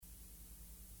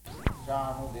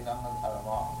panchanudinan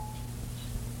dharma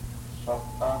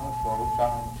sattam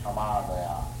swarutam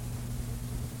chamadaya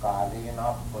kalina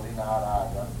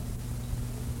purinarajan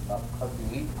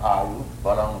nakhati ayu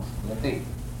balang smriti.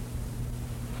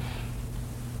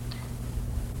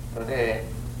 Today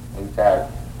we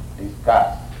shall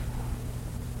discuss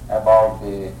about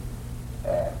the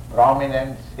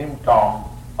prominent symptom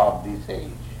of this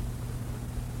age.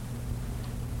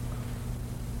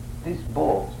 This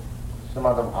book,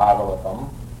 Srimad Bhagavatam,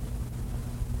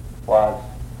 was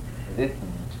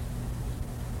written,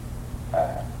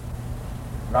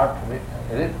 not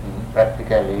written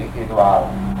practically, it was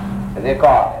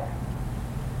recorded.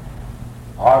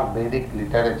 All Vedic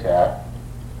literature,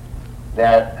 they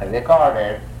are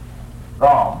recorded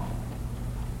from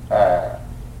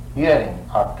hearing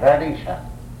or tradition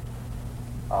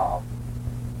of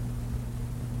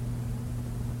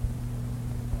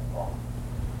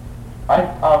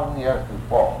 5,000 years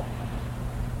before.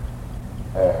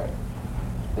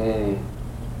 The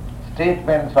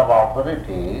statements of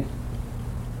authorities,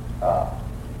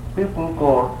 people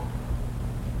could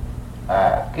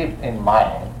keep in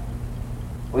mind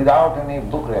without any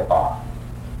book record.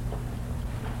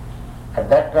 At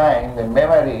that time the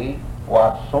memory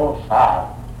was so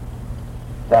sharp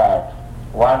that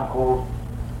one could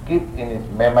keep in his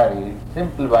memory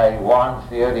simply by once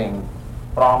hearing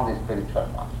from the spiritual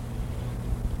master.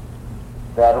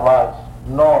 There was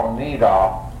no need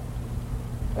of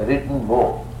a written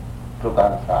book to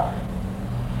consult.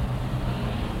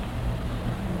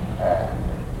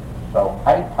 So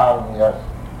 5,000 years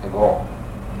ago,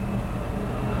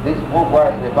 this book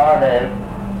was recorded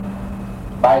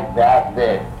by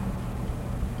Vyasadeva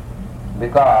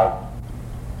because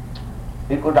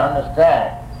he could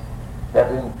understand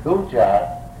that in future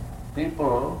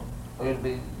people will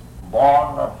be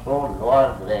born of so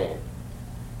lower grade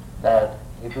that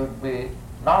it would be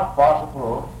not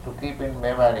possible to keep in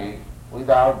memory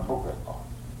without book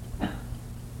record.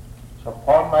 So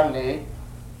formerly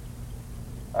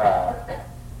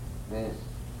these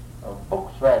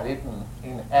books were written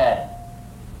in hand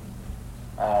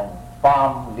and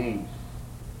palm leaves,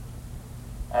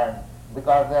 and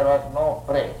because there was no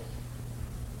press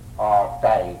or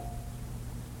type,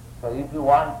 so if you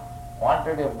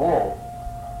wanted a book,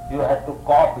 you had to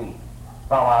copy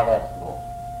from others' book.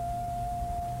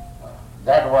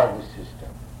 That was the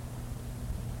system.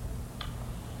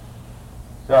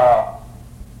 So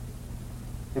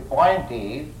the point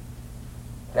is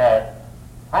that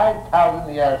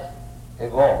 5,000 years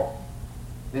ago,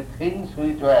 the things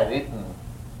which were written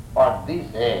for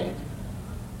this age,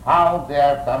 how they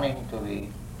are coming to be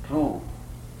true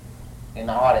in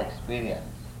our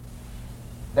experience,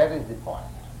 that is the point.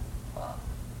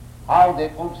 How they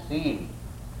could see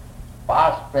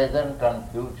past, present and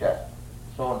future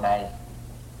so nicely.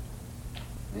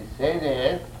 The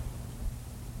sages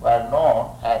were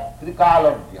known as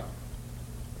Trikalabhya.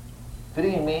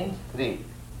 Three means three.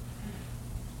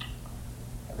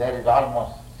 There is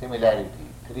almost similarity,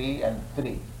 three and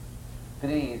three.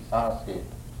 Three is Sanskrit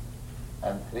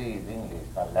and three is English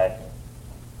or Latin,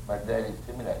 but there is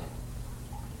similarity.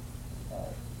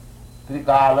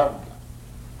 Trikalabhya.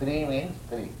 Three means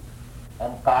three,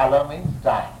 and kala means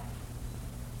time.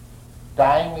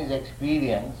 Time is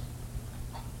experienced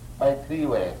by three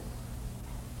ways: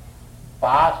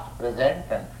 past, present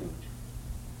and future.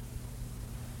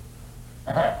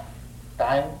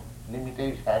 Time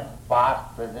limitation,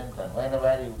 past, present, and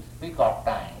whenever you speak of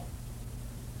time,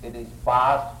 it is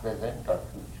past, present or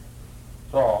future.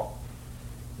 So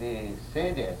the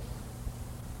sages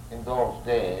in those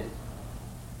days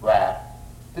were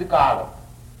Trikalabhya.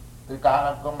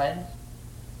 Trikalabhya means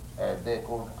they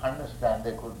could understand,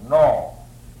 they could know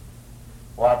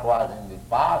what was in the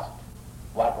past,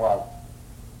 what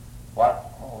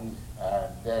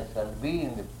there shall be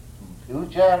in the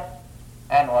future,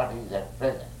 and what is at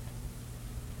present.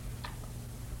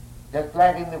 Just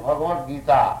like in the Bhagavad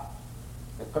Gita,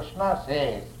 the Krishna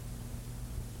says,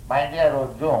 "My dear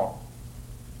Arjuna,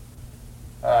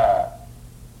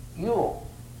 you,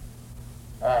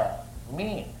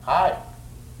 me, I,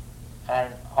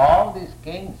 and all these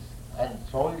kings and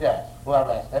soldiers who have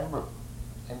assembled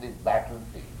in this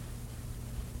battlefield,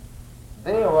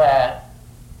 they were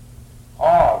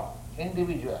all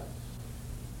individuals,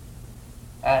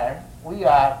 and we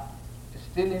are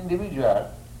still individuals,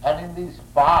 and in this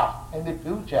past, in the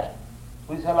future,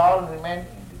 we shall all remain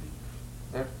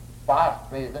individuals. The past,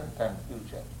 present and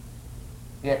future."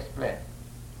 He explained.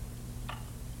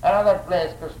 Another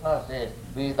place Krishna says,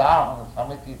 "Vedaham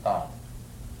samititani."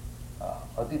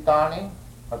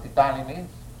 Atitani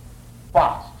means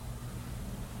past.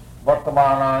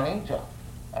 Vartamanani cha,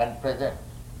 and present.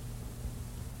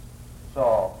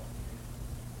 So,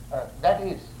 that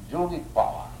is yogic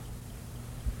power.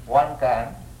 One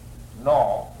can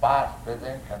know past,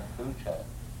 present and future.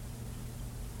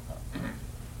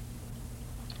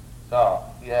 So,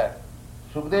 here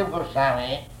Sukadeva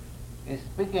Goswami is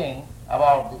speaking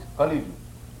about this Kali Yuga.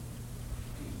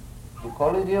 The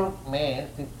Kali Yuga means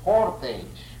the fourth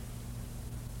age.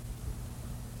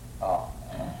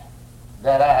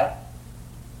 There are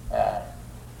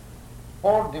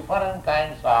four different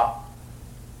kinds of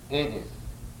ages.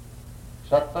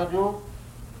 Satyayug,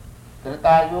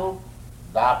 Tretayug,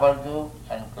 Dwapar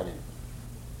and Kali Yuga.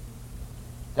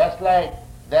 Just like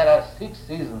there are 6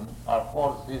 seasons or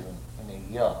 4 seasons in a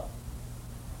year,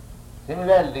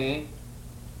 similarly,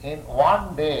 in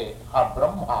one day of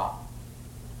Brahma,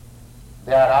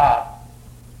 there are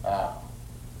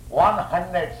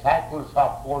 100 cycles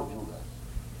of 4 yugas.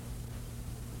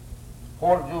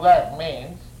 4 yugas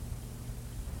means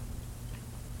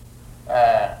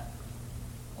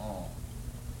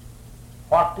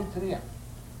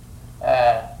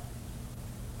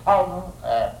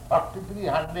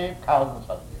 4,300,000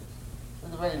 of years.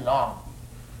 It's very long.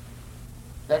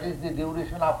 That is the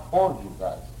duration of 4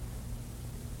 yugas.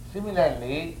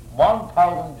 Similarly,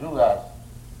 1,000 yugas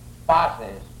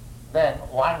passes, then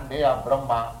one day of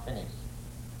Brahma finishes,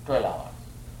 12 hours.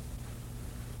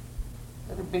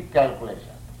 It's a big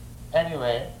calculation.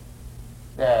 Anyway,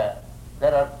 there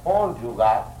are 4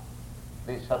 yugas,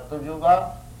 the Satya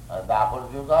Yuga,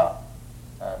 Dwapar Yuga,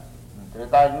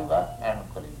 Treta Yuga and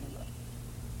Kali Yuga.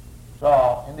 So,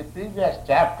 in the previous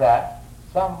chapter,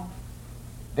 some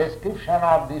description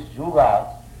of these yugas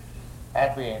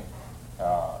have been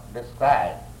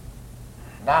described.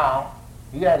 Now,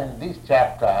 here in this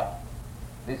chapter,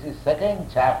 this is second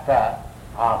chapter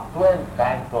of 12th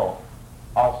canto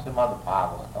of Srimad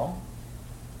Bhagavatam.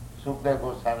 Sukadeva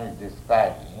Goswami is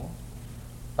describing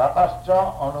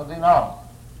Tatascha anudinam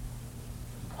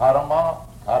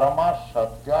dharma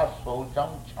satya saucham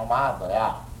chama daya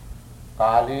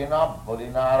kalena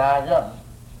balinarajan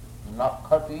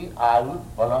nakhati ayud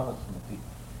balam smriti.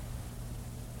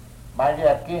 My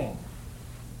dear king,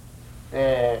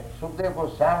 Sukadeva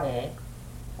Goswami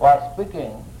was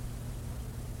speaking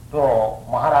to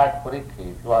Maharaj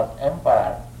Parikshit, who was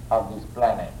emperor of this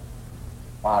planet,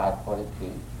 Maharaj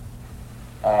Parikshit,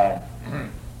 and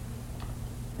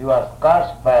he was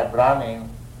cursed by Brahmin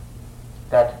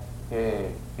that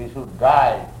he should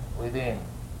die within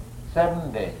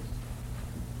 7 days.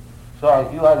 So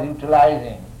he was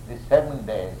utilizing the 7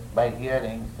 days by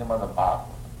hearing Srimad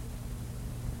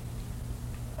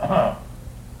Bhagavatam.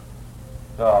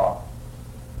 So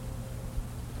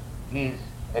he is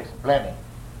explaining,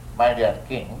 my dear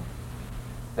king,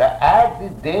 that as the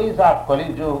days of Kali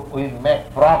Yuga will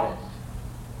make progress.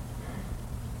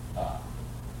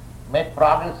 Make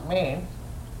progress means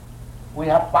we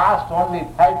have passed only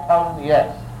 5,000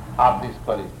 years of this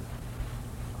Kali Yuga.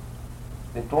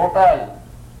 The total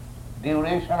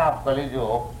duration of Kali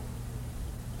Yuga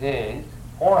is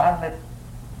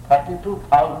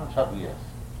 432,000 of years.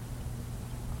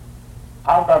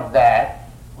 Out of that,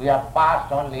 we have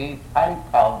passed only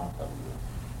 5,000 of years.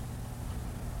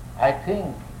 I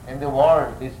think in the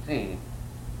world history,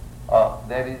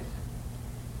 there is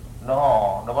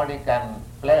nobody can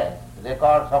place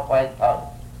records of 5,000.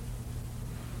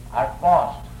 At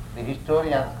most, the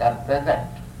historians can present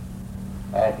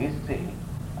a history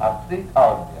of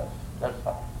 3,000 years. That's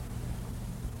all.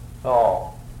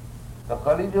 So, the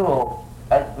Kali Yuga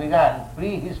has begun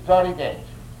prehistoric age.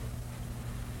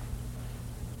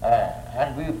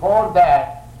 And before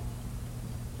that,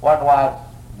 what was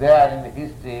there in the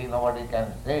history, nobody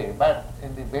can say, but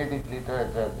in the Vedic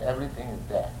literature, everything is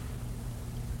there.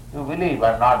 You believe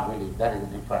or not believe, that is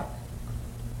different.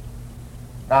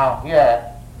 Now here,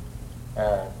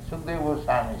 Sukadeva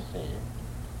Goswami says,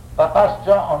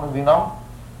 Tatascha anudinam,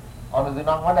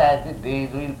 anudinam means as the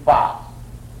days will pass.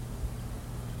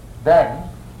 Then,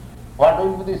 what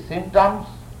will be the symptoms?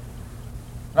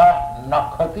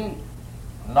 Nakhati.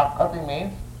 Nakhati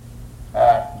means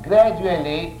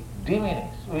gradually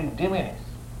diminish, will diminish.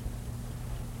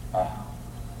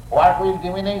 What will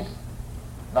diminish?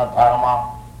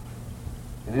 Dharma,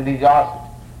 religiosity,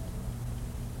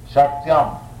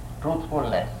 satyam,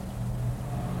 truthfulness,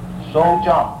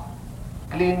 saucham,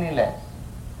 cleanliness,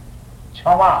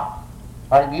 chama,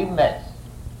 forgiveness,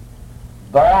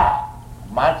 daya,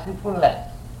 mercifulness,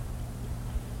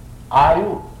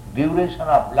 ayu, duration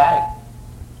of life,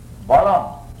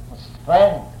 balam,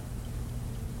 strength,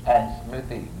 and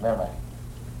smriti, memory.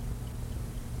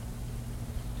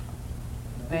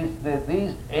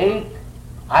 These 8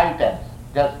 items.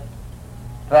 Just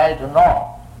try to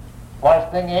know.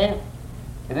 First thing is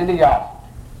religiosity.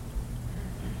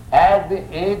 As the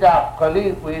age of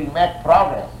Kali will make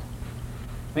progress,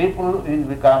 people will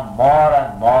become more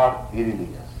and more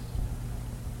irreligious.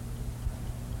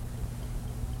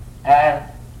 And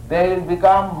they will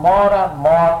become more and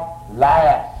more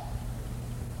liars.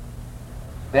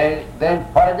 They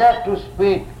forget to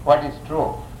speak what is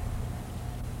true.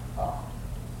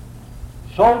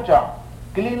 Shaucham,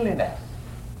 cleanliness,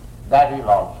 that will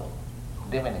also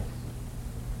diminish.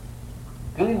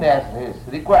 Cleanliness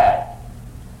is required.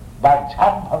 But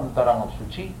jhabhantarang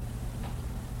suchi,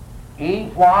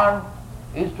 if one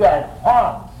is to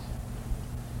advance,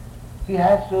 he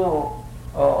has to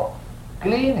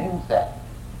clean himself.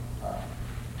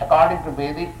 According to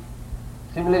Vedic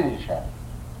civilization,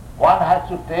 one has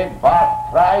to take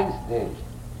bath thrice daily.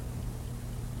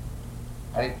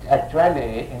 And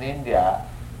actually in India,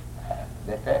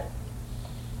 they take,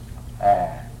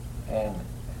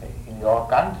 in your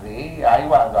country, I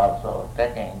was also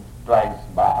taking twice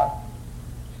bath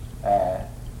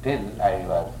till I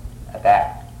was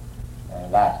attacked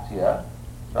last year.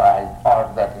 So I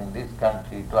thought that in this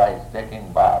country twice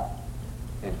taking bath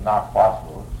is not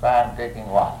possible, so I am taking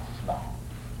once now.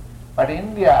 But in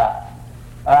India,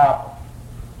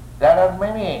 there are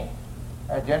many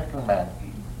gentlemen,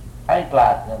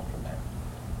 high-class gentlemen,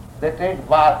 they take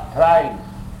bath thrice,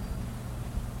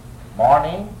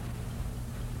 morning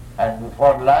and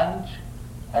before lunch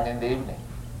and in the evening,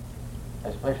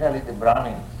 especially the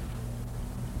Brahmins.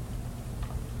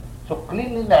 So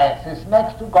cleanliness is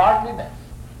next to godliness.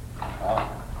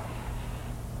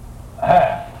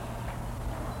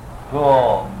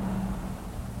 To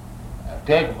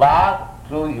take bath,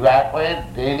 to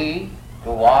evaporate daily,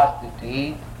 to wash the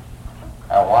teeth,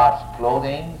 wash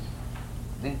clothing,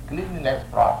 the cleanliness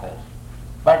process.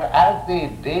 But as the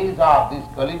days of this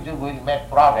Kali Yuga will make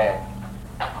progress,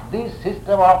 this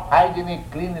system of hygienic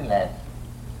cleanliness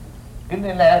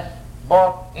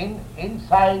both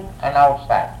inside and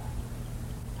outside.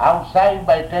 Outside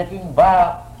by taking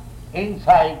bath,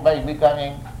 inside by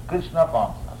becoming Krishna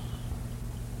conscious.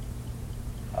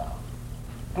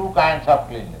 Two kinds of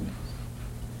cleanliness.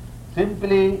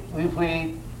 Simply if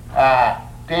we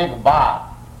take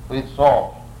bath with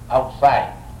soap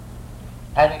outside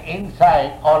and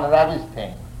inside all rubbish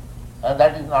things,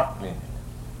 that is not cleanliness.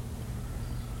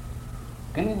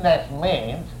 Cleanliness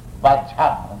means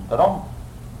bhajjhabhantaram.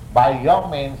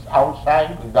 Bahya means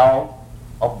outside, without.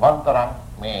 Abhantaram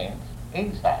means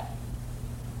inside.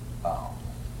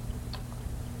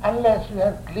 Unless you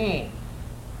are clean,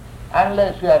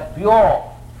 unless you are pure,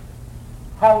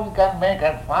 how you can make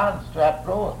advance to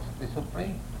approach the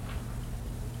Supreme?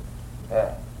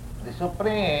 The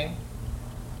Supreme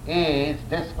is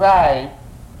described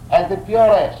as the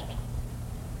purest.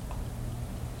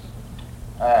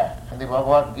 In the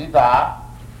Bhagavad Gita,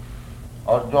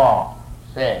 Arjuna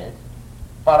says,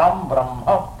 Param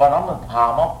Brahma, Param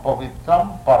Dhama,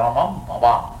 Pavitram, Paramam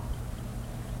Bhavam.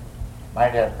 My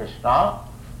dear Krishna,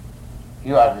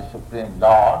 you are the Supreme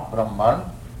Lord, Brahman,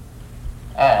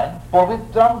 and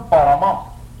Pavitram Paramam,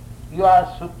 you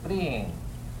are supreme,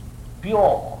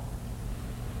 pure.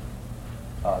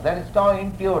 There is no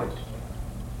impurity.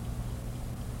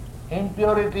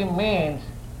 Impurity means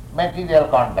material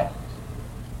contact,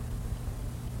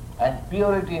 and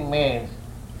purity means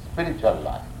spiritual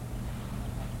life.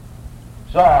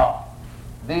 So,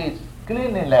 this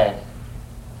cleanliness,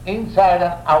 inside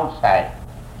and outside,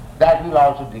 that will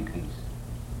also decrease.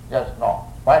 Just know.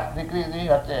 First decreasing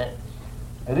is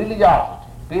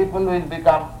religiosity. People will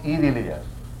become irreligious.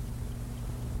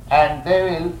 And they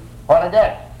will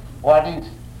forget what is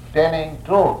telling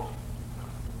truth.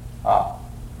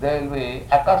 They will be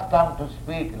accustomed to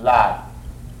speak lie.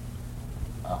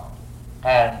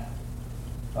 And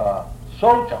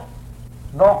shaucham,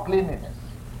 no cleanliness.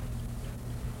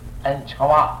 And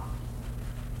chama.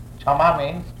 Chama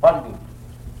means forgive.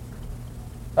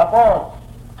 Suppose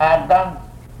I have done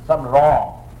some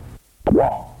wrong,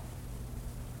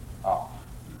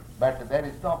 but there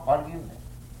is no forgiveness.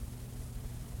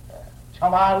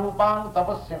 Chama rupang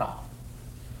tapassina.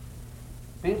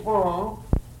 People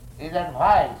is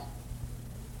advised,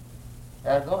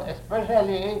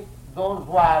 especially those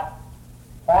who are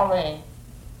following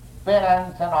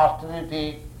penance and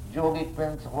austerity, yogic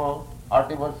principle or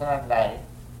devotional life,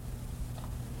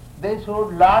 they should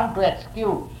learn to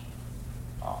excuse.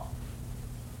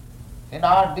 In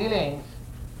our dealings,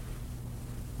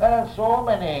 there are so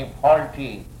many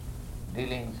faulty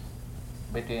dealings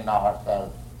between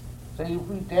ourselves. So if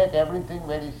we take everything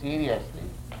very seriously,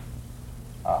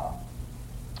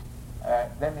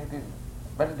 then it is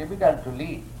very difficult to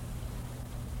lead.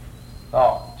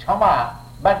 So, Chama,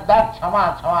 but that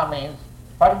Chama means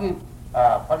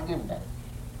forgiveness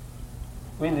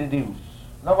will reduce.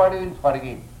 Nobody will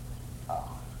forgive.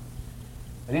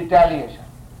 Retaliation,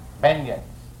 vengeance,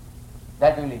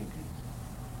 that will increase.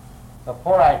 The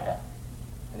four items: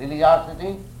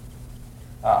 religiosity,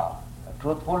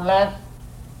 truthfulness,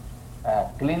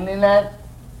 cleanliness,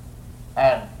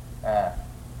 and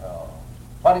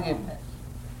forgiveness.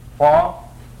 Four.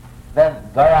 Then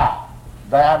daya.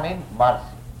 Daya means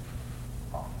mercy.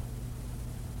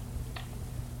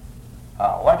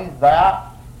 What is daya?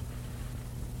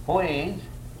 Who is,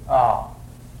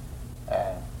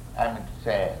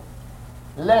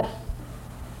 less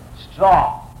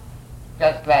strong,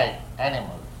 just like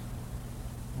animals,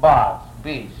 birds,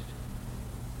 beasts.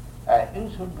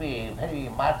 You should be very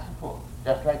merciful,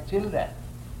 just like children.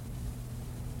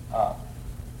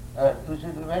 You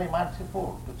should be very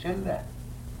merciful to children.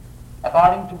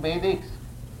 According to Vedic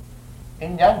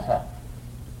injunction,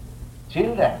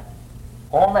 children,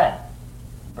 women,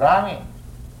 Brahmin,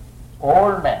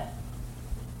 old men,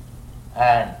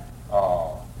 and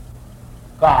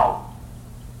cow.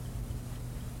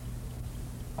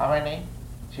 How many?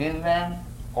 Children,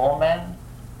 women,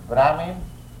 Brahmin,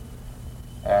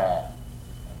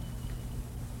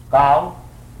 cow,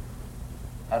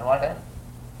 and what else?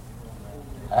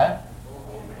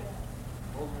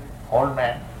 Old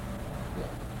man.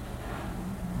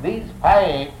 These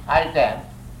five items,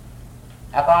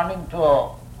 according to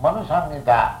Manu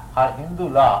Samhita or Hindu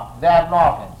law, they are no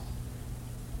offense.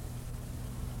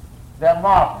 They are no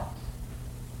offense.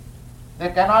 They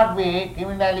cannot be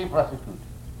criminally prosecuted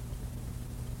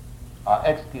or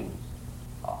excused.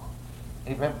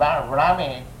 If a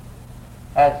Brahmin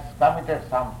has committed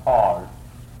some fault,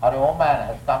 or a woman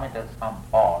has committed some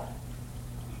fault,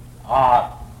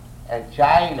 or a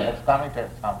child has committed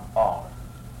some fault,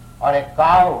 or a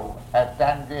cow has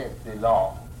transgressed the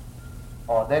law,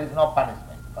 there is no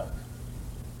punishment for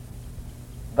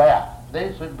it.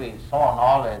 They should be shown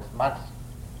always much.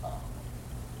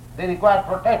 They require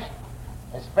protection,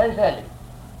 especially.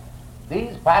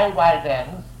 These five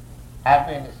items have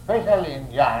been specially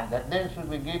enjoined that they should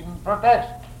be given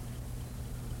protection.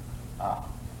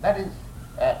 That is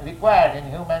required in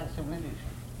human civilization.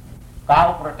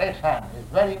 Cow protection is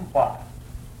very important.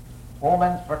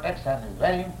 Woman's protection is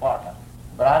very important.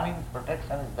 Brahmin's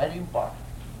protection is very important.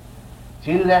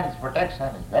 Children's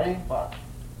protection is very important.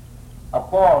 Of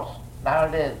course,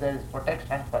 nowadays there is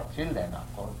protection for children,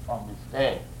 of course, from the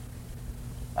state.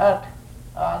 But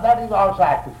that is also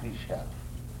artificial.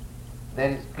 There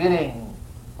is killing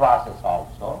process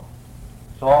also.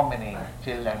 So many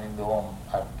children in the home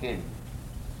are killed.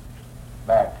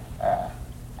 But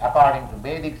according to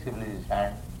Vedic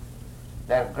civilization,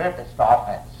 they are greatest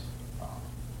offense.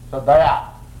 So daya.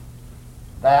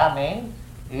 Daya means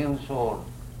you should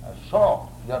show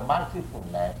your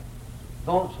mercifulness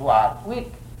those who are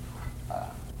weak.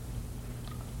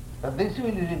 So this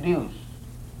will reduce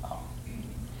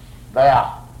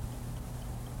daya.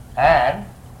 And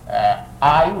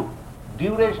ayu,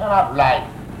 duration of life.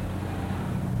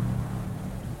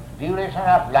 Duration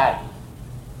of life.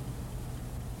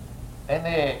 In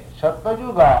the Sattva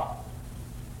Yuga,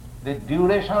 the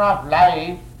duration of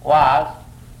life was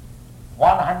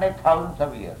 100,000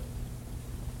 of years.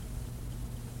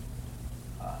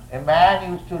 A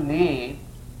man used to live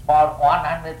for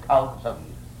 100,000 of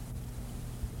years.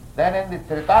 Then in the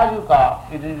Treta Yuga,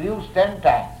 it reduced 10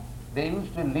 times. They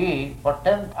used to live for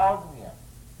 10,000 years.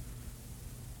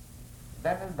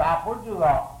 Then in Dapur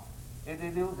Yuga, it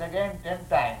reduced again 10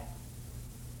 times.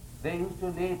 They used to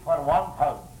live for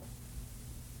 1,000 years.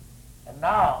 And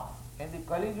now, in the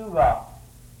Kali Yuga,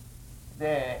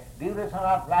 the duration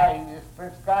of life is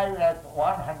prescribed as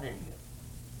 100 years.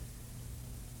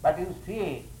 But you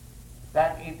see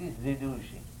that it is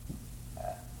reducing.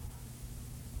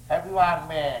 Everyone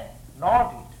may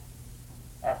note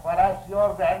it. As far as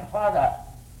your grandfather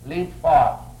lived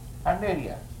for 100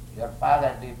 years, your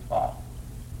father lived for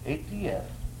 80 years,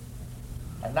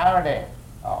 and nowadays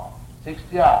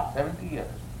 60 or 70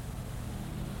 years.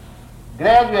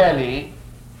 Gradually,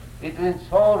 it will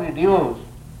so reduce,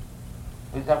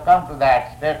 we shall come to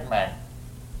that statement,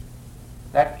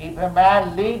 that if a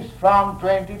man lives from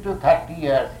 20 to 30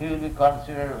 years, he will be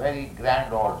considered a very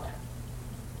grand old man.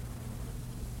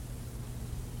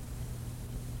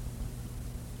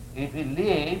 If he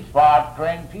lives for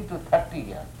 20 to 30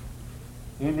 years,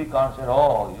 he will be considered,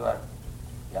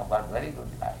 you have got very good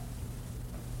life.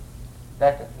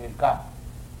 That will come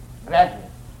gradually.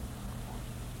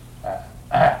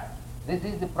 This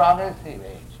is the progressive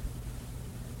age.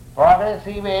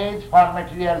 progressive age for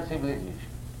material civilization.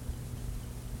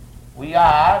 We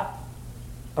are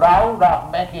proud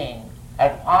of making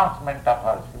advancement of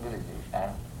our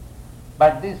civilization,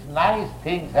 but these nice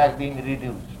things are being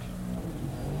reduced.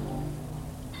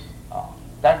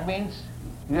 That means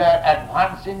you are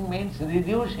advancing means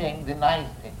reducing the nice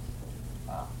things.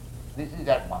 This is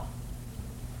advance.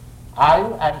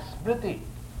 Ayu and smriti.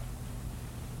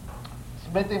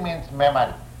 Smriti means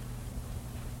memory.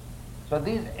 So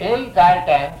these 8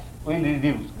 items will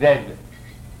reduce gradually.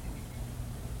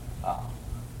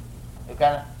 You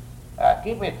can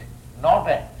keep it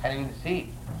noted and you will see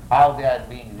how they are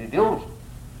being reduced,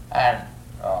 and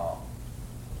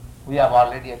we have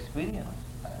already experienced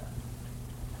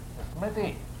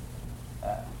Smriti.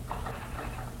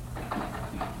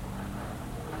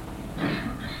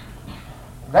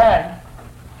 Then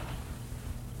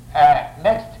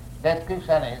next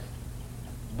description is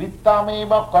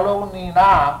Vittameva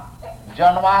kalonina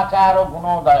janmachara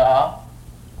gunodaya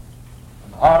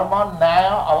dharma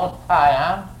nyaya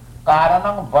avasthayam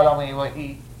karanam balameva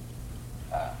hi.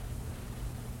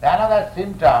 Another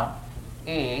symptom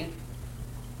is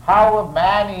how a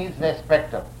man is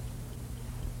respectable.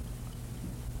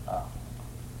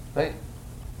 So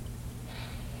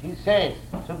he says,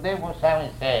 Sukadeva Goswami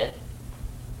says,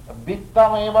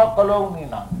 Vittam eva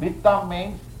kalonina. Vittam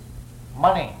means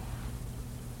money.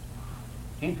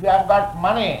 If you have got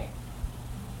money,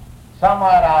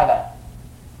 somewhere or other,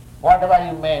 whatever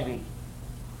you may be,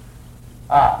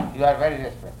 you are very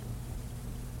respectable.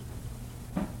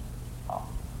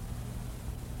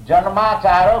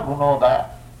 Janmachara gunodaya.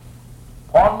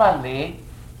 Formerly,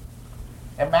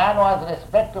 a man was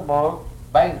respectable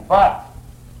by his birth,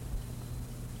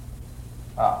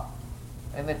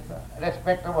 in a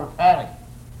respectable family,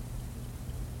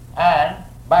 and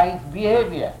by his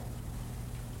behavior,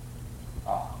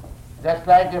 just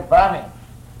like a Brahmin.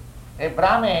 A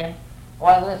Brahmin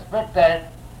was respected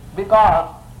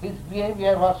because his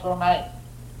behavior was so nice.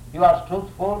 He was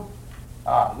truthful,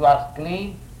 he was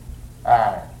clean,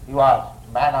 he was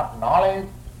man of knowledge,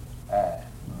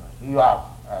 he was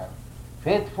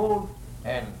faithful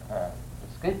in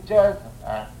scriptures,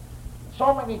 and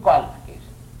so many qualifications.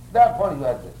 Therefore you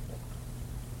are respected.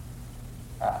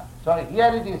 So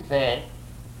here it is said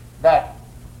that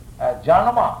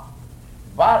janma,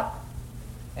 birth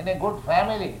in a good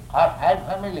family or high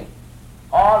family,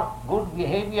 or good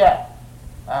behavior,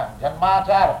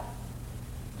 janmachara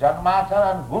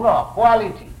and guna,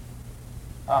 quality.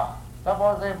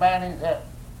 Suppose a man is a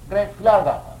great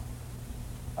philosopher,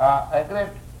 a great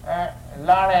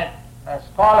learned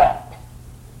scholar,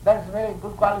 that is a very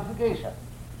good qualification.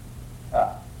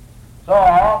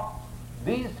 So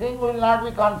these things will not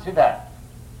be considered.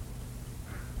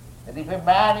 That if a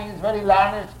man is very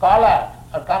learned scholar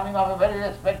or coming of a very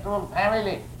respectable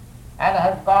family and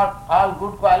has got all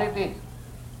good qualities,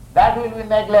 that will be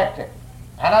neglected.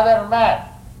 Another man,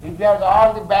 if he has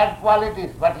all the bad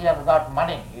qualities but he has got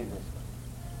money, he is respected.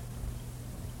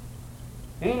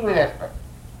 He will be respected.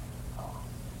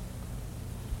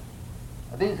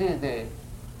 This is the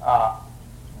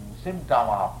symptom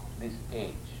of this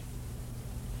age.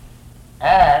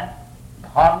 And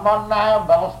dharmannaya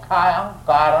vyavasthayam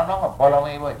karanam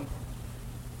balameva hi.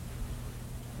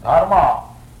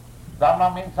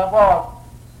 Dharma means suppose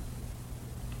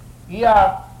you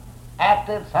have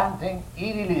acted something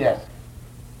irreligious.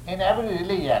 In every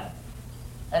religion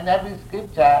and every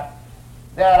scripture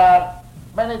there are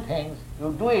many things,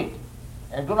 you do it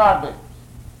and do not do it.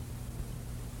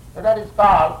 So that is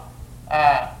called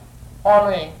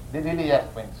following the religious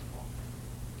principle.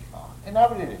 In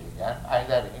every religion,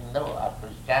 either Hindu or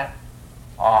Christian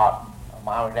or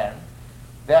Mohammedan,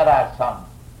 there are some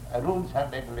rules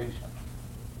and regulations.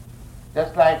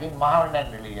 Just like in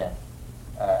Mohammedan religion,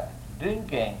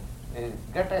 drinking is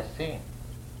greatest sin.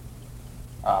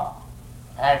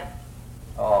 And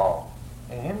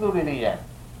in Hindu religion,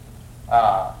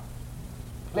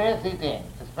 flesh eating,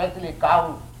 especially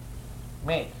cow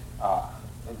meat,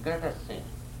 is greatest sin.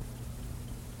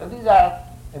 So these are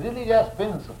religious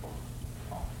principles.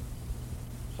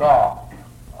 So,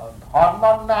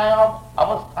 dharmannaya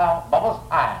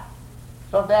avasthaya.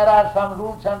 So there are some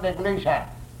rules and regulations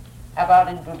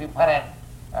according to different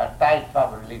types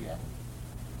of religion.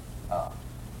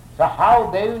 So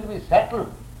how they will be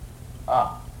settled?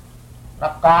 Na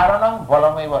karanam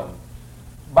balameva,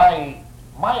 by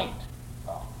might.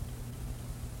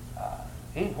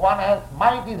 If one has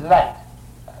might is right,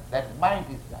 that might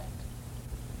is right.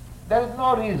 There is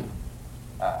no reason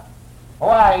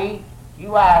why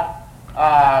you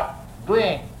are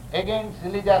doing against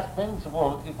religious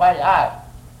principle. If I ask,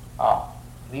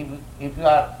 if you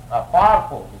are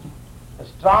powerful,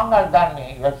 stronger than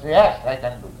me, you will say, yes, I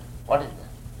can do that. What is that?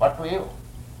 What to you?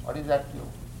 What is that to you?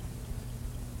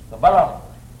 The Balam.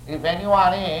 If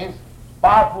anyone is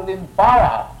powerful in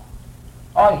power,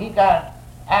 or he can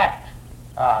act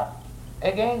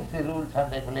against the rules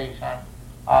and regulations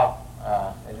of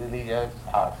religious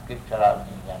or scriptural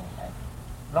things,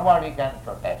 nobody can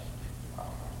protest.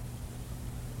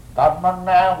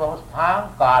 Dharmannaya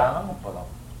vyavastham karanam upadam.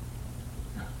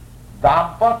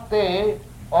 Dampatte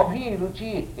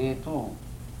abhiruchi hetu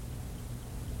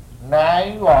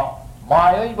naiva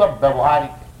mayaiva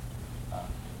vyavaharike.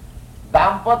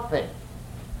 Dampatte.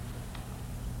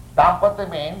 Dampatte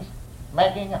means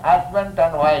making husband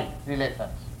and wife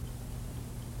relations.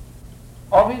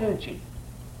 Abhiruchi.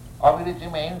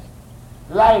 Abhiruchi means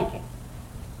liking.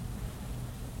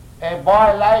 A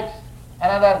boy likes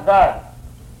another girl,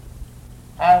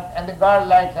 and the girl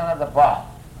likes another boy.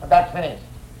 That's finished.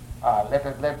 Let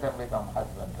them become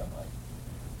husband and wife.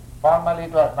 Formally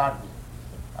it was not this.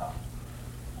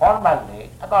 Formally,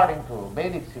 according to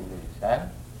Vedic civilization,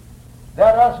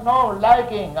 there was no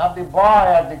liking of the boy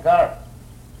or the girl.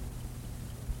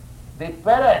 The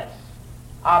parents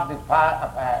of the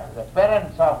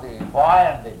parents of the boy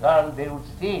and the girl, they would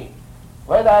see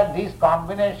whether this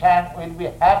combination will be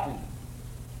happy.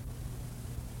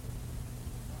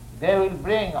 They will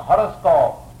bring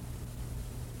horoscope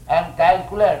and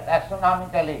calculate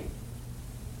astronomically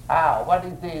what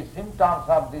is the symptoms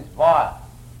of this boy,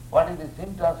 what is the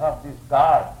symptoms of this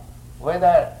girl,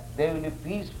 whether they will be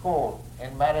peaceful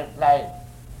in married life.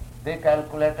 They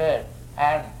calculated,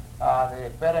 and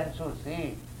the parents should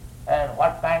see and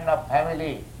what kind of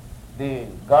family the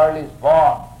girl is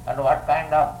born and what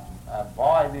kind of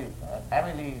boy the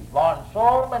family is born,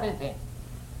 so many things.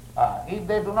 If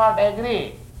they do not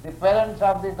agree, the parents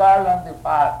of the girl and the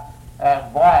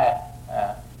boy,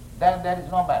 then there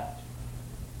is no marriage.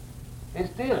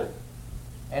 Still,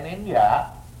 in India,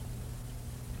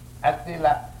 at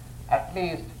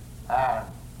least I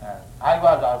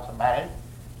was also married,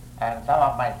 and some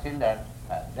of my children,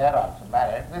 they are also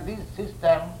married. With this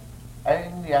system,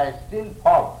 India is still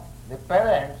followed. The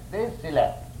parents, they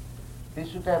select the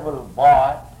suitable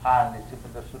boy and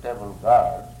the suitable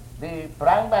girl. The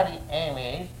primary aim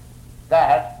is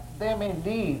that they may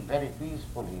live very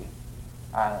peacefully,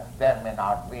 and there may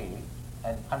not be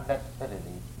an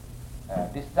unnecessarily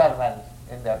disturbance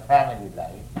in their family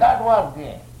life. That was the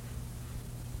aim.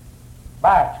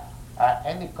 But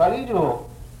in the Kali Yuga,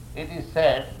 it is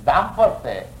said,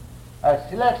 Dampatya, a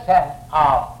selection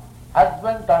of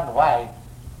husband and wife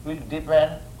will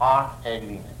depend on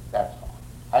agreement. That's all.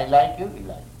 I like you, you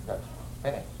like you. That's all.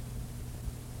 Finished.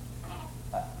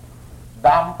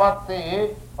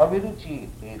 Dampatya abhiruchi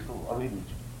hetu,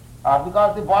 abhiruchi.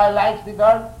 Because the boy likes the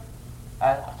girl,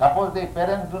 and suppose the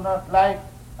parents do not like,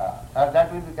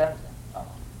 that will be cancelled.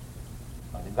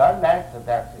 The girl likes,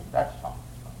 that's it, that's all.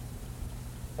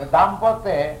 The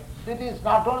Dampatya, it is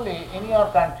not only in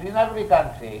your country, in every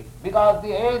country, because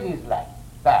the age is like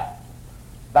that.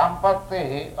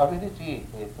 Dampatya abhiruchi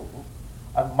hetu,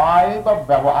 and mayaiva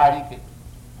vyavaharike.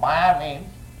 Maya means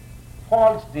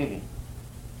false dealing.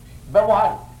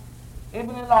 Vyavaharik.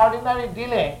 Even in ordinary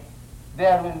dealing,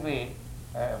 there will be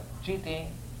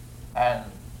cheating and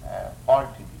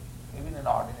faulty dealing, even in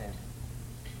ordinary.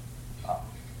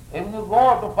 Even you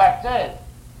go to purchase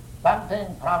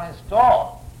something from a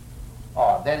store,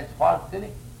 there is false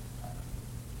dealing.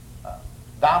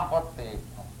 Dampatya.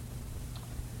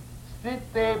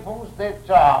 Sthite pungste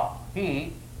cha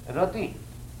hi rati.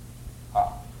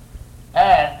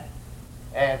 And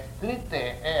a sthite,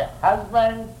 a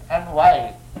husband and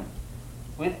wife,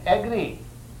 will agree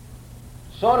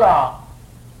so long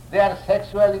they are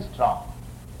sexually strong.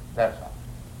 That's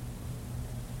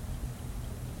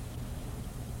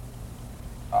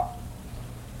all.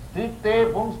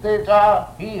 Sthite pungste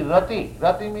cha hi rati.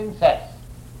 Rati means sex.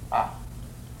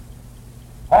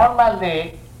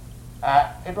 Formerly,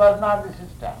 it was not the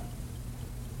system.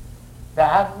 The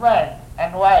husband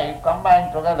and wife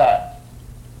combined together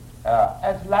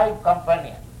as life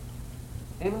companion.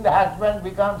 Even the husband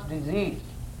becomes diseased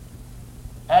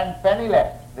and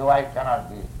penniless, the wife cannot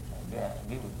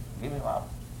give him up.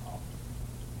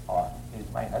 Or he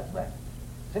is my husband.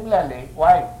 Similarly,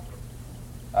 wife,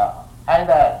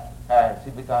 either she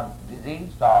becomes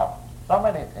diseased or so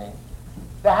many things.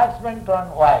 The husband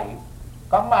and wife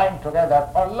combined together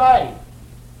for life.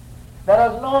 There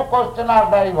is no question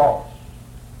of divorce.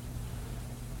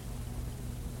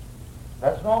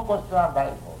 There is no question of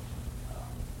divorce.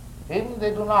 Even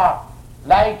they do not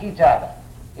like each other,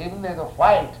 even they do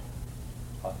fight,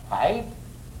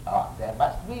 there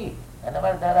must be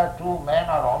Whenever there are two men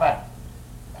or women,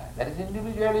 there is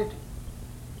individuality.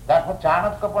 Therefore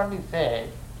Chanakya Pandit says,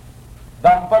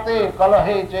 Dampate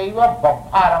kalahe chaiva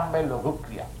babharambe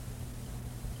lagukriya.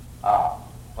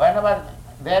 Whenever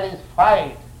there is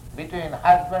fight between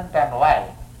husband and wife,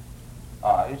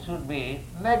 it should be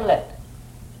neglected.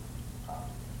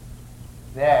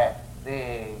 The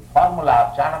formula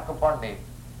of Chanakya Pandit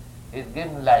is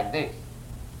given like this.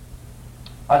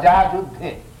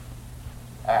 Ajajuddhe,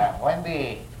 when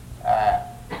the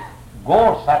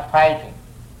goats are fighting,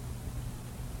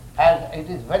 as it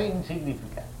is very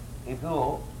insignificant. If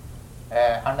you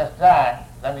understand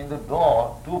that in the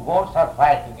door two goats are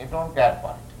fighting, you don't care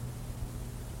for it.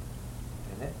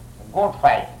 Is it? Goat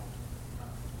fighting.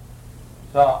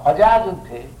 So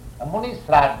Ajajuddhe, Muni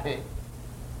Sradhe,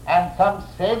 and some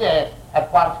sages are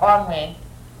performing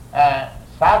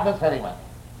Sraddha ceremony.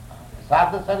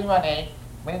 Sraddha ceremony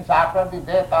means after the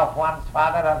death of one's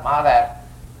father and mother,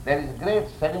 there is great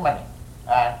ceremony,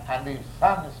 and the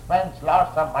son spends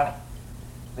lots of money.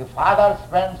 The father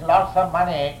spends lots of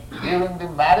money during the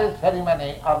marriage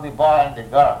ceremony of the boy and the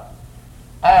girl,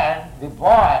 and the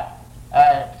boy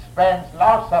spends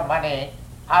lots of money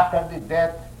after the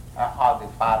death of the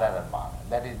father and mother.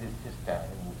 That is the system,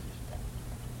 Hindu system.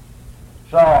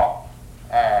 So,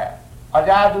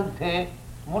 Ajajuddhe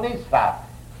Muni Sraddha.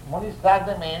 Muni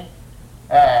Sraddha means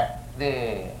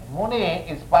the Muni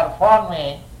is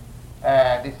performing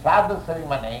the Sraddha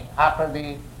ceremony after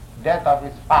the death of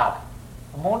his father.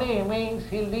 Muni means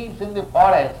he lives in the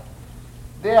forest.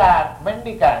 They are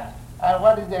mendicants. And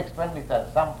what is the expenditure?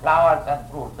 Some flowers and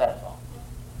fruits, that's all.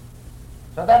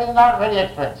 So that is not very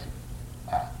expensive.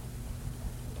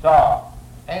 So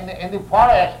in the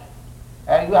forest,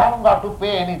 you haven't got to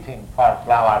pay anything for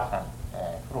flowers and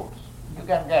fruits. You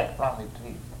can get from the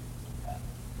trees.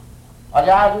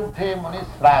 Ajajuddhe Muni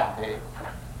Sraddhe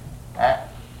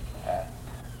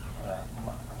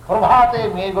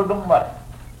Prabhate Megadumbare.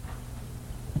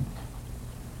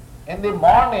 In the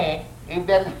morning, if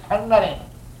there is thundering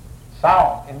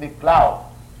sound in the cloud,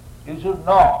 you should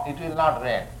know it will not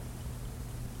rain.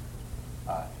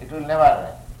 It will never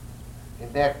rain.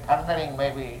 If their thundering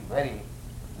may be very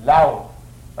loud,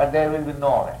 but there will be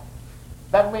no rain.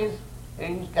 That means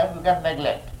you can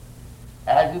neglect.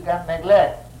 As you can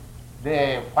neglect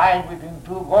the fight between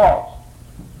two gods,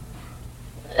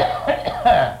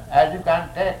 as you can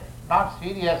take not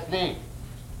seriously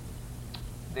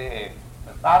the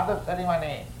Sraddha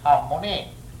ceremony of Muni,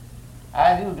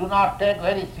 as you do not take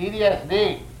very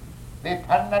seriously the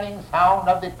thundering sound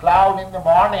of the cloud in the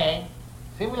morning,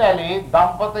 similarly,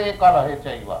 Dampate kalahe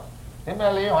chaiva.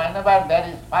 Similarly, whenever there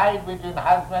is fight between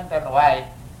husband and wife,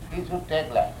 he should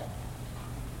take like that.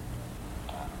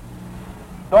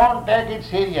 Don't take it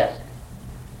seriously.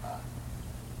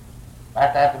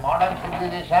 But as modern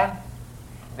civilization,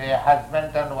 the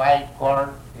husband and wife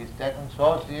quarrel is taken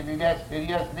so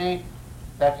seriously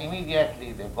that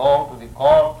immediately they go to the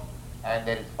court and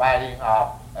there is filing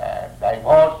of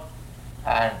divorce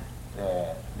and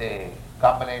the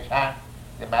combination,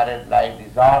 the married life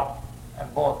dissolved,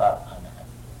 and both are unhappy.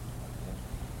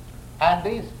 And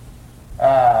this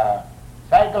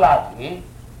psychology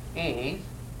is,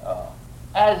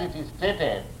 as it is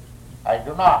stated, I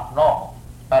do not know,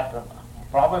 but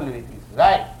probably it is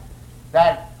right,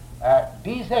 that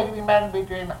disagreement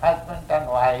between husband and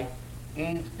wife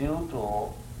is due to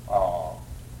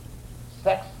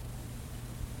sex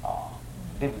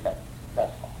difficulties.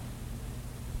 That's all.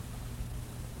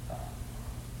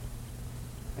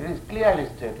 It is clearly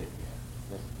stated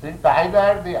here.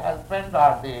 Either the husband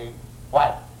or the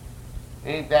wife,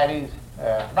 if there is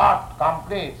not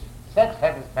complete sex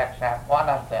satisfaction, one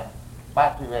of them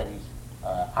must be very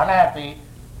unhappy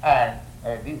and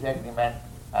disagreement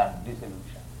and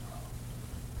dissolution.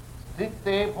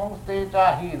 Strikte pungste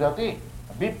cha hi rati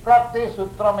viprakte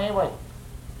sutrameva.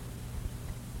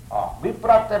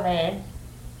 Viprakta means,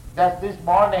 just this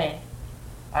morning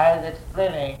I was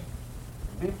explaining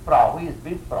Vipra. Who is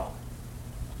Vipra?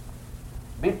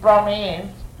 Vipra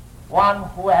means one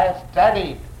who has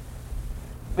studied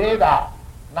Veda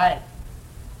 9,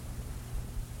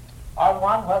 or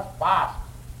one who has passed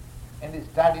in the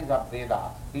studies of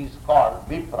Vedas. He is called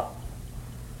Vipra.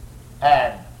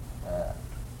 And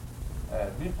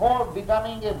before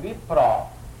becoming a Vipra,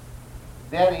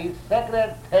 there is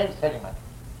sacred thread ceremony.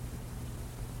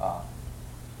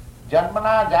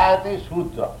 Janmana Jayate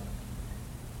Shudra.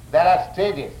 There are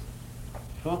stages: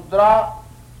 Shudra,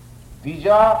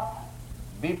 Dvija,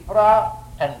 Vipra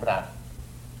and Brahmana.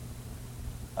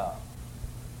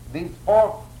 These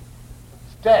four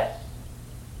steps.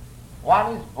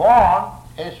 One is born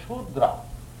a Shudra.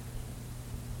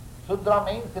 Sudra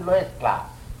means the lowest class,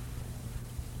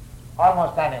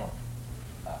 almost animal.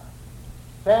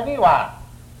 So anyone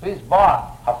who is born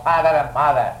of father and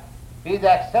mother is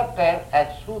accepted as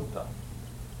Sudra.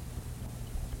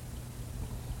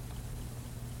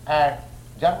 And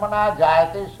Janmana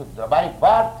Jayate Sudra. By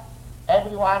birth,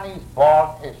 everyone is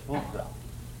born a Sudra,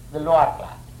 the lower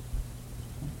class.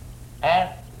 And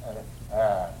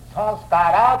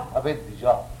Sanskarat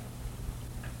Bhavedvija.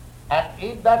 And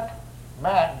if that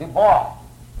man, the boy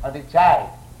or the child,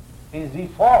 is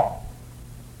reformed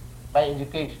by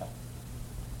education,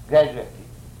 gradually,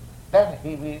 then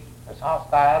he will,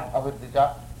 Sanskarat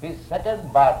Bhavedvija, his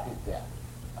second birth is there.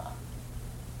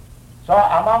 So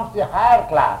amongst the higher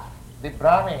class, the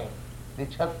Brahmin, the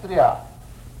Kshatriya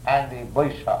and the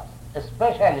Vaishyas,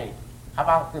 especially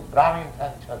amongst the Brahmins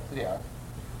and Kshatriyas,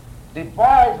 the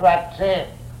boys were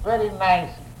trained very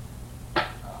nicely.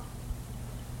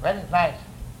 Very nice.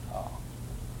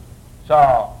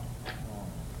 So,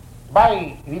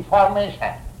 by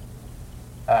reformation,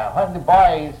 when the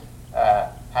boy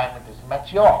is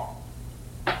mature,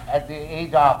 at the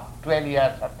age of 12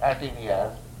 years or 13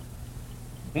 years,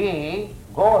 he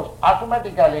goes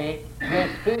automatically to a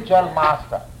spiritual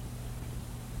master.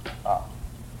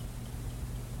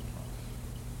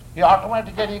 He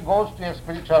automatically goes to a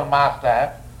spiritual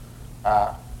master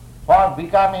for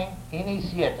becoming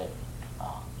initiated.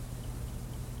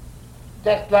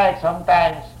 Just like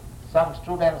sometimes some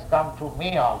students come to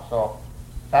me also,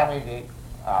 Swamiji,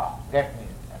 get me.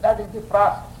 And that is the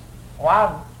process.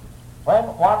 When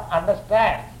one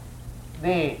understands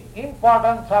the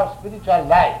importance of spiritual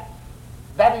life,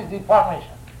 that is the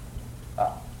formation.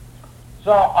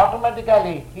 So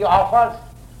automatically he offers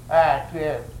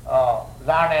to a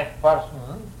learned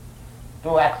person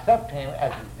to accept him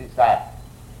as his disciple.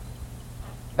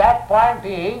 That point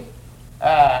is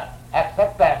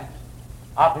acceptance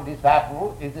of a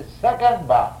disciple is the second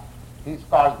birth. He is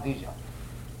called Dija.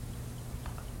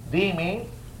 Di means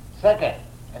second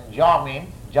and Ja means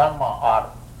Janma or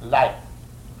life.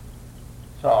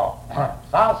 So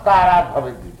Sanskarat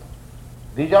Bhavedvija.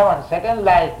 Dija and second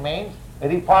life means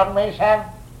reformation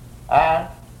and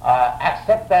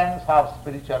acceptance of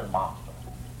spiritual master.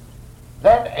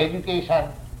 Then education,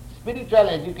 spiritual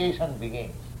education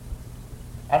begins.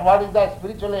 And what is the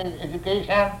spiritual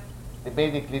education? The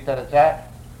Vedic literature,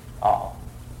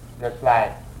 just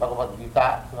like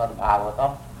Bhagavad-gita, Srimad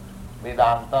Bhagavatam,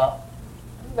 Vedanta,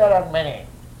 there are many,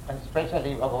 and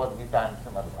especially Bhagavad-gita and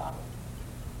Srimad Bhagavatam.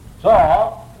 So,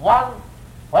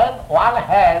 when one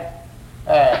has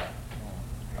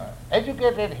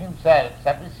educated himself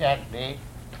sufficiently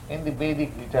in the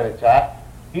Vedic literature,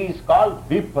 he is called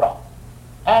Vipra.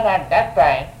 And at that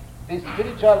time, the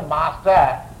spiritual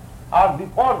master, or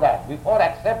before that, before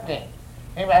accepting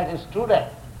him as a student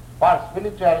for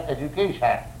spiritual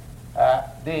education,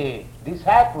 the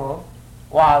disciple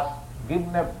was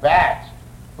given a badge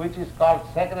which is called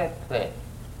sacred thread.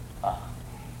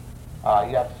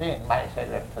 You have seen my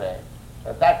sacred thread.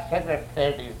 So that sacred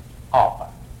thread is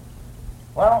offered.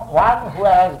 Well, one who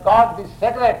has got the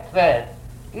sacred thread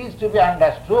is to be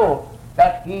understood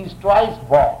that he is twice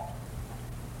born.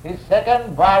 His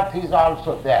second birth is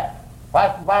also there.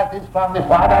 First birth is from the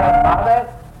father and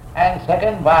mother, and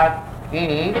second birth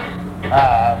is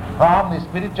from the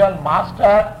spiritual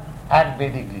master and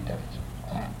Vedic literature.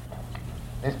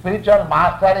 The spiritual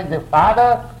master is the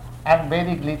father and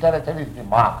Vedic literature is the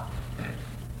mother.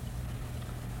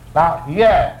 Now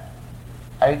here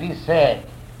it is said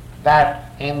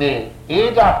that in the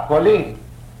age of Kali,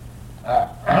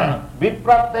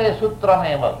 Vipratte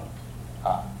Sutrameva,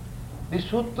 the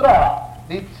sutra,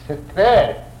 the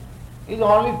thread, is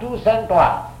only 2 cent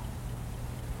one.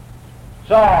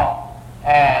 So,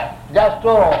 just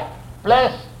to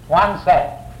place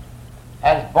oneself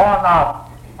as born of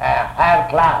higher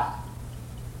class,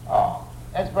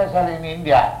 especially in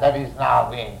India, that is now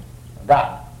being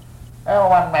done.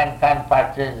 One man can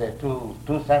purchase a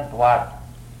 2 cent worth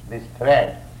this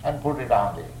thread and put it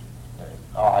on the.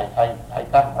 I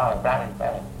come from a Brahmin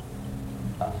family.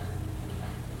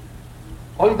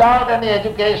 Without any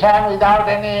education, without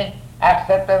any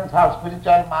acceptance of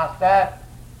spiritual master,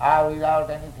 without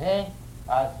anything,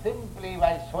 simply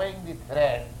by showing the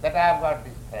thread, that I have got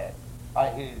this thread,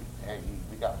 he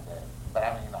becomes a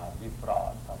Brahmin or Vipra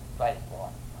or some twice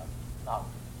born. No.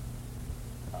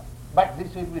 But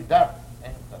this will be done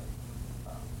in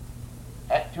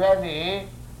actually,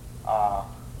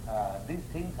 these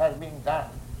things are being done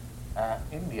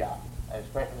in India,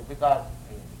 especially because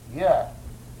here,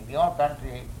 in your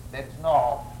country, there is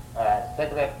no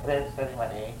sacred thread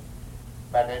ceremony,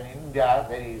 But in India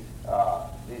there is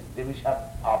this division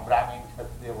of Brahmin,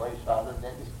 Kshatriya, Vaishya,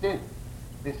 there is still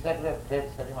this sacred thread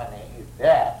ceremony is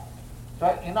there. So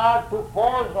in order to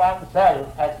pose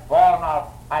oneself as born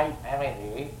of high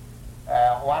family,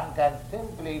 one can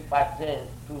simply purchase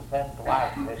 2 cent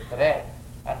worth with thread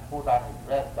and put on his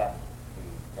breast and he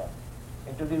can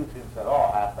introduce himself,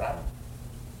 oh, I am Brahmin.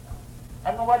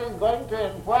 And nobody is going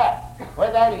to inquire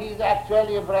whether he is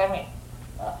actually a Brahmin.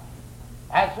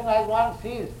 As soon as one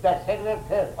sees that sacred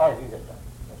thread, oh, he is a Brahmin.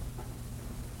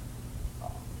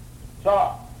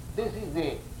 So this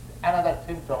is another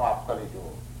symptom of Kali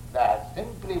Yuga, that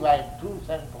simply by 2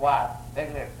 cent worth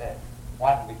sacred thread,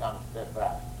 one becomes a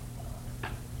Brahmin.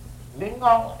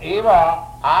 Lingam eva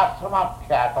asrama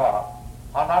khyata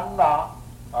ananda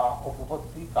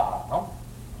upapatti karanam.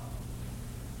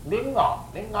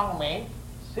 Lingam means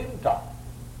symptom.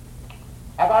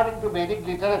 According to Vedic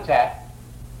literature,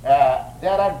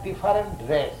 there are different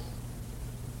races.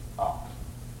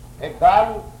 A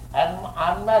girl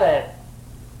unmarried,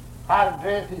 her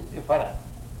dress is different.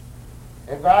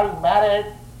 A girl married,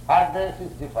 her dress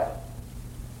is different.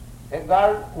 A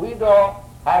girl widow,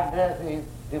 her dress is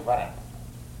different.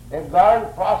 A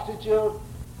girl prostitute,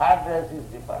 her dress is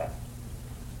different.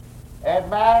 A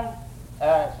man,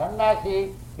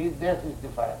 sannyasi, his dress is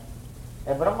different.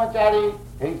 A brahmachari,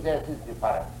 his dress is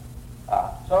different.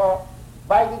 So,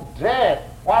 by the dress,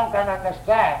 one can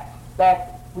understand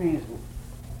that who is who.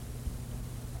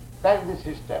 That is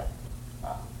the system.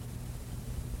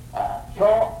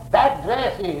 So, that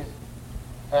dress is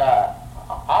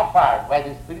offered by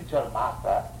the spiritual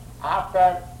master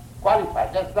after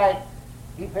qualified. Just like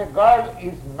if a girl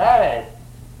is married,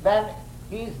 then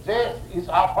his dress is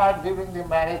offered during the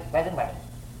marriage ceremony.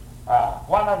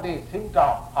 One of the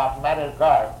symptoms of married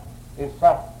girl is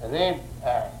some red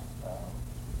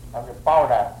of the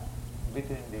powder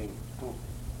between the 2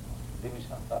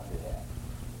 divisions of the hair.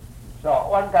 So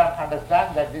one can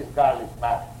understand that this girl is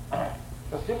married.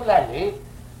 So similarly,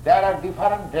 there are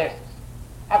different dresses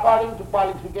according to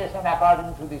qualification,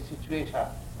 according to the situation.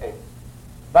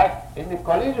 But in the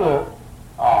Kali Yuga,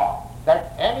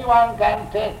 that anyone can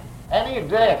take any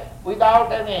dress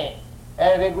without any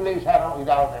regulation or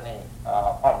without any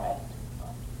formality.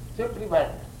 Simply by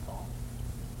dress.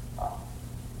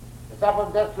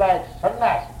 Suppose just like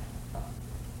sannyasi,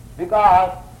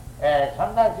 because a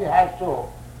sannyasi has to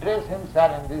dress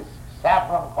himself in this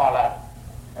saffron color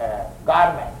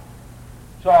garment.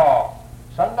 So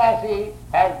sannyasi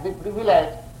has the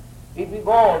privilege, if he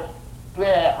goes to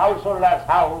a householder's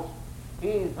house, he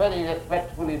is very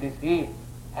respectfully received,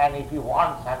 and if he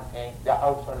wants something, the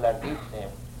householder gives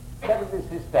him. That is the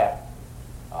system.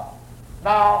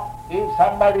 Now, if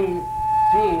somebody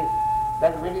sees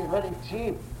that it is very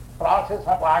cheap process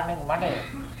of earning money,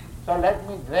 so let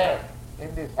me dress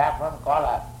in this saffron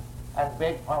collar and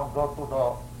beg from door to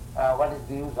door, what is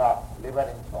the use of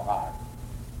laboring so hard?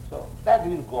 So that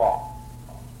will go on.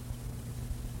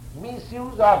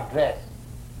 Misuse of dress.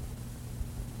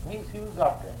 Misuse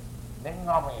of dress.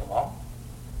 Lingam evam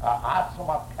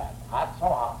asrama khyat.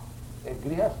 Asrama, a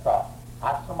grihastha.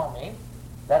 Asrama means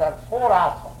there are 4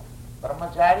 asramas.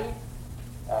 Brahmachari,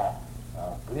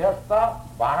 grihastha,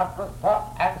 vanaprastha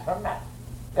and sannyasi.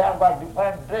 They have got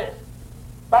different dress.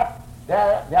 But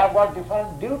they have got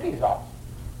different duties also.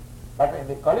 But in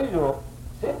the Kali Yuga,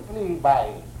 simply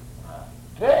by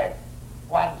dress,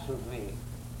 one should be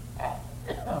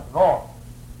known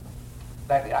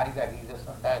that either he is a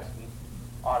sannyasi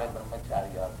or a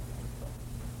brahmachari or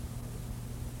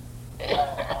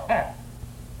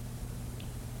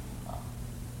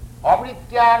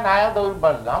Abritya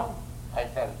Nayadurballam, I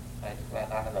shall explain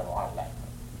another one like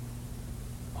that.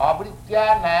 Abritya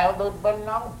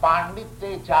Nayadurballam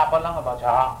Panditya Chapalam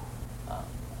Vacha.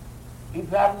 If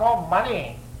you have no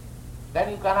money,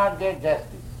 then you cannot get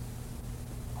justice.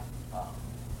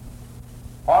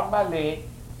 Formally,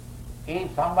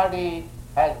 if somebody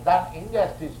has done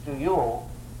injustice to you,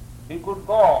 he could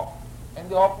go in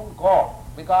the open court,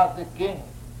 because the king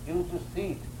used to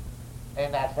sit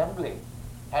in assembly,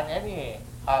 and any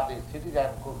of the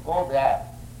citizens could go there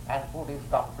and put his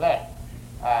complaint.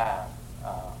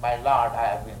 My lord, I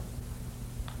have been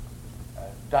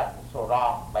done so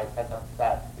wrong by such and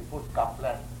such. He puts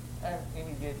complaint, and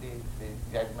immediately the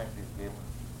judgment is given.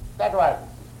 That was the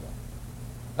system.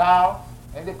 Now,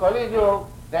 in the Kali Yuga,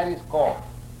 there is court.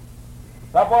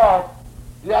 Suppose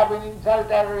you have been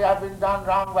insulted or you have been done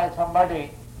wrong by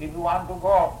somebody, if you want to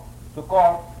go to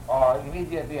court,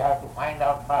 immediately you have to find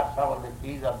out first all the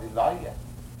fees of the lawyer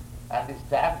and the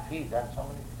stamp fees and so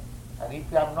many things. And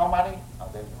if you have no money,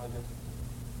 there is no justice.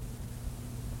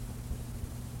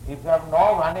 If you have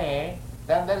no money,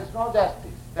 then there is no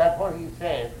justice. Therefore he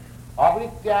says,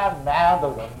 Avritya Naya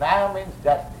Durga. Naya means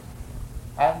justice.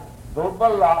 And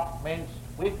Durbala means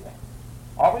weakness.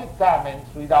 Avritya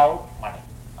means without money.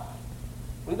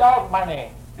 Without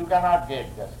money, you cannot get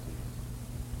justice.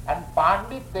 And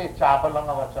Pandite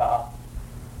Chapalangavacha.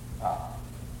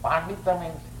 Pandita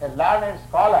means a learned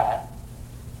scholar.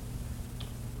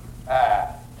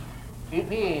 If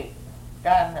he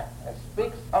can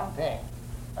speak something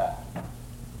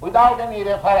without any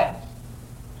reference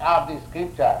of the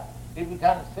scripture, it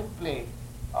becomes simply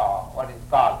what is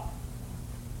called,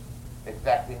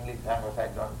 exact English language I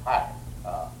don't find,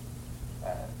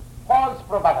 false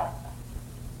propaganda.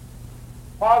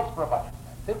 False propaganda.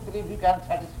 Simply if you can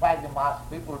satisfy the mass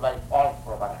people by false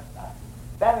propaganda,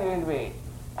 then you will be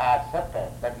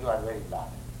accepted that you are very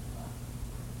learned.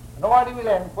 Nobody will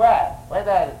inquire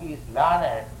whether he is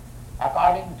learned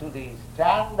according to the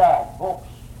standard books,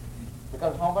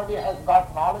 because nobody has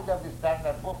got knowledge of the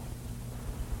standard books.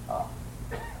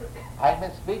 I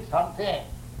may speak something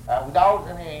without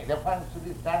any reference to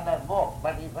the standard book,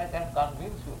 but if I can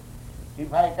convince you,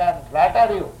 if I can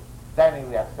flatter you, then you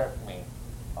will accept me.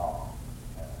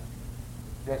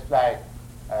 Just like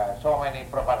so many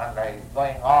propaganda is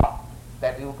going on,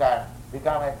 that you can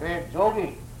become a great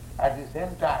yogi, at the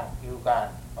same time you can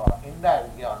indulge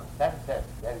your senses,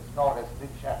 there is no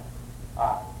restriction.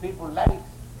 People like,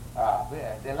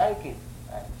 they like it,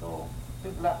 and so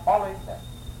people are following them.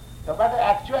 So, but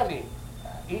actually,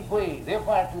 if we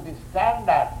refer to the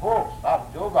standard books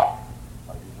of yoga,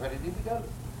 it is very difficult.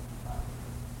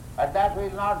 But that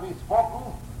will not be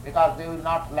spoken, because they will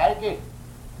not like it.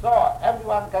 So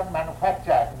everyone can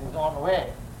manufacture in his own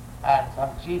way and some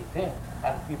cheap thing,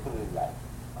 and people will like.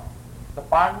 The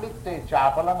Pandite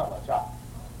Chapalanga Vacha.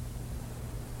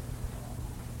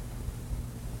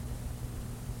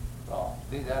 So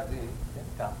these are the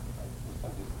symptoms I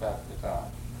discussed later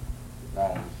on.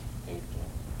 Lines 18.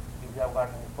 If you have got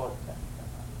any questions.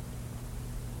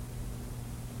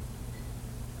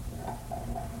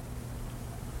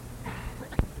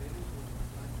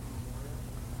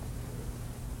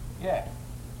 Yes.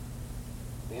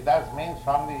 Vedas means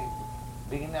from the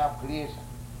beginning of creation.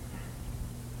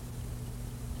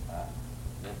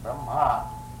 The Brahma,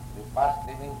 the first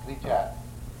living creature,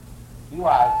 he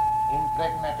was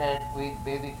impregnated with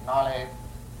Vedic knowledge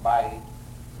by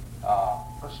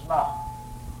Krishna.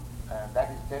 That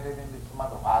is stated in the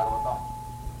Srimad Bhagavatam.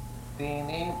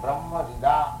 Tene Brahma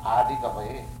Vida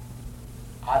Adikavaye.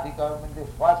 Adikava means the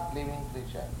first living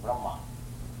creature, Brahma.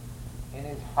 In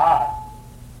his heart,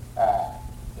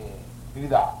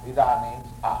 Vida. Vida means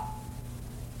heart.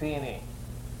 Tene,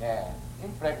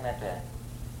 impregnated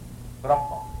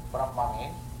Brahma. Brahma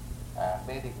means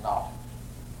Vedic knowledge.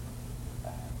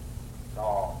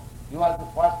 So, he was the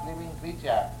first living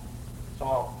creature.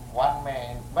 So, one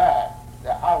may inquire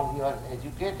how he was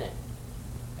educated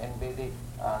in Vedic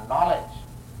knowledge,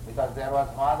 because there was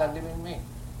no other living being.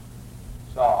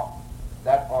 So,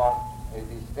 therefore, it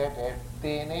is stated,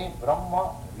 Tene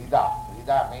Brahma Vida.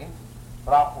 Vida means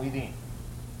from within.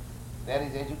 There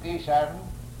is education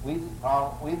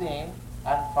from within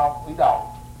and from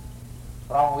without.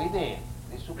 From within,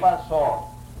 the super soul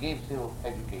gives you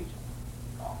education.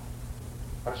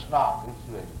 Krishna gives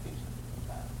you education.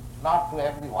 Not to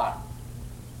everyone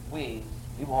who is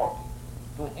devotee.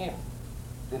 To him,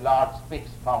 the Lord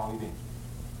speaks from within.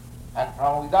 And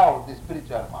from without, the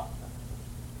spiritual master.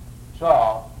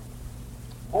 So,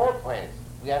 both ways,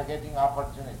 we are getting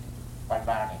opportunity by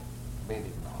learning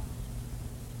Vedic knowledge.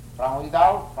 From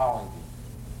without, from within.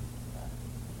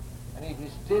 And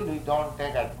if still we don't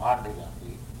take advantage of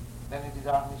it, then it is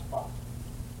our misfortune.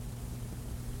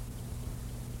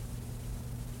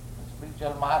 The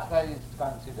spiritual master is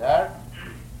considered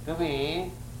to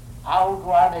be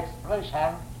outward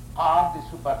expression of the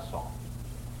super soul.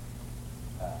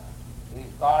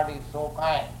 His God is so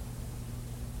kind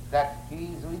that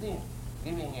he is within,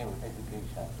 giving you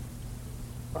education,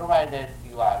 provided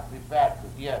you are prepared to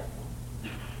hear him.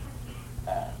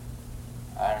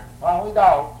 And from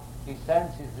without, he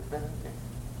sends his representative.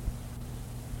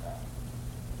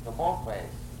 So both ways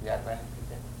we are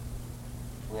benefited.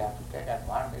 We have to take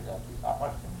advantage of this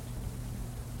opportunity.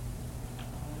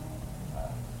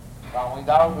 From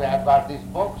without, we have got these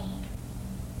books,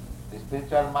 the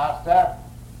spiritual master,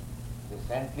 the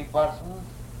saintly persons,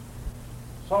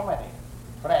 so many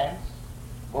friends,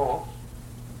 books,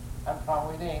 and from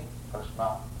within,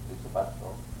 Krishna, the super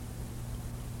soul.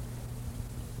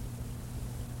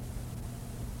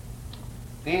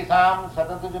 Tesam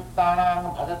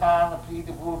satadujuktanam bhajatam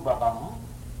priti purvakam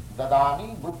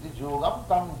dadami buddhi yogam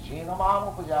tam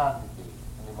jenamam upajantite.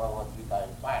 In the Bhagavad Gita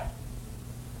you find.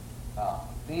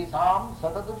 Tesam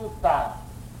satatayukta,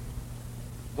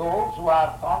 those who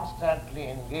are constantly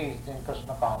engaged in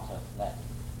Krishna consciousness.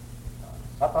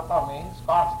 Satata means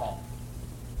constant.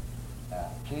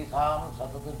 Tesam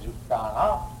satatayukta,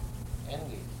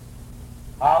 engaged.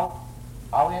 How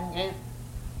engaged?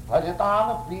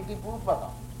 Bhajatam priti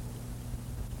purvatam,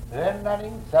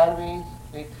 rendering service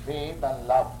with faith and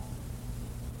love.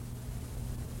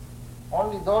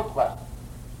 Only those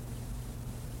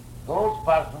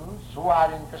persons who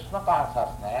are in Krishna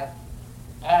consciousness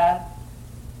and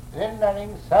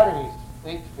rendering service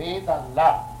with faith and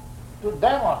love, to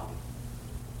them only.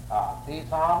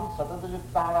 Tesam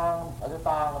satatayuktanam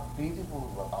bhajatam priti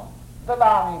purvatam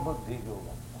dadami buddhi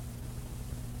yogam.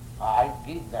 I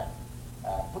give them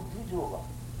buddhi yogam,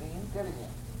 the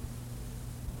intelligence.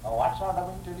 What sort of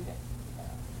intelligence?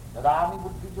 Dadami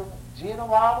buddhi yogam, jena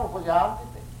vam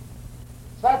upajanti.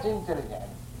 Such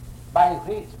intelligence, by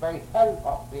help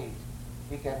of which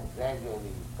he can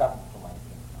gradually come to my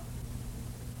kingdom.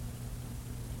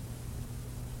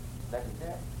 That is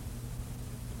it.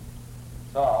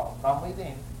 So, from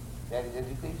within there is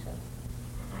education,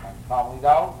 and from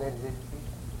without there is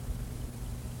education.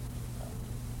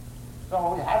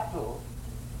 So we have to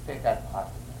take advantage of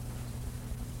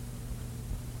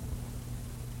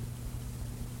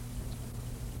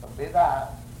that. So Veda,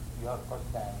 your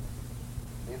question,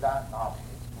 Veda knowledge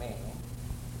means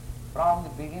from the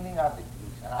beginning of the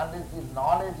creation, unless this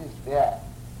knowledge is there,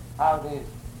 how this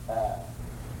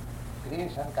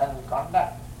creation can be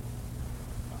conducted.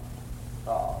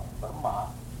 So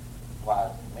Brahma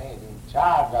was made in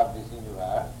charge of this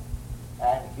universe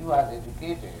and he was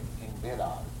educated in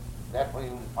Vedas. Therefore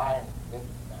you will find that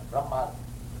Brahma's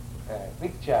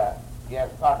picture, he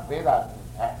has got Vedas in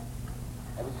his hand.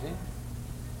 Have you seen?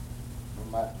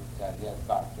 Brahma's picture, he has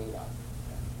got Vedas.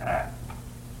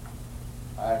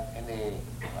 And in the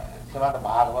Srimad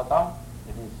Bhagavatam,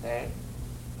 it is said,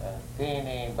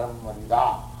 Tene Brahma Vida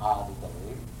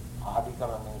Adikave.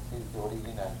 Adikava means is the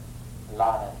original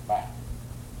law and fact.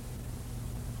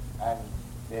 And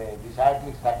the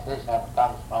disciplic succession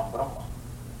comes from Brahma.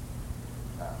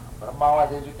 Brahma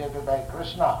was educated by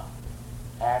Krishna,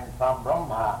 and from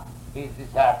Brahma his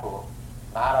disciple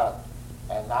Narad,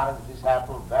 and Narad's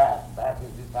disciple Vyas'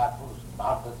 disciples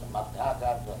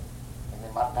Madhyacharya, in the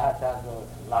Madhyacharya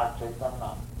Lord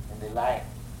Chaitanya in the line,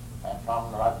 and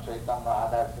from Lord Chaitanya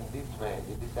others in this way,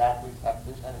 the disciplic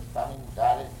succession is coming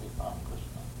directly from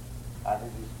Krishna, and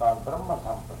it is called Brahma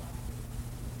Sampradaya.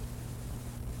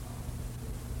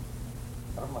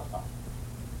 Brahma Sampradaya.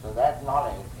 So that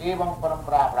knowledge, evam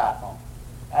parampara prapam,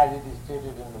 as it is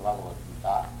stated in the Bhagavad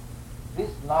Gita, this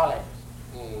knowledge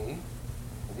is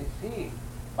received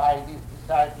by this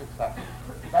disciplic success.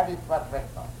 That is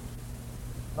perfect knowledge.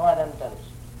 No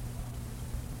adulteration.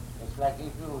 It's like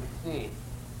if you receive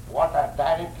water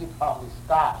directly from the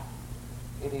sky,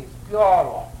 it is pure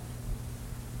water.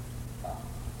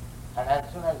 And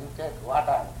as soon as you take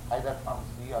water either from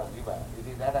sea or river, it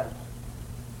is adulterated.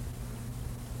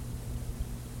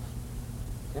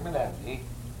 Similarly,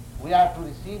 we have to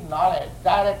receive knowledge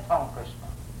direct from Krishna.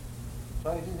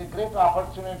 So it is a great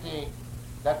opportunity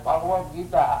that Bhagavad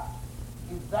Gita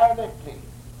is directly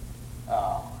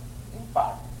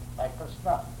imparted by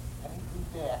Krishna. And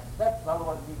if we accept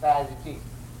Bhagavad Gita as it is,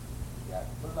 we are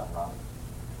full of knowledge.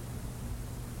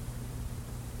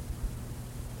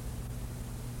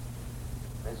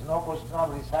 There is no question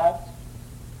of research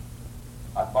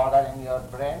or bothering your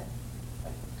brain.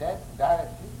 Just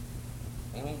directly,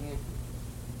 immediately.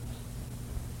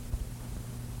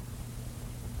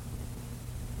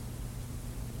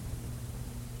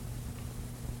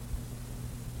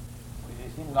 We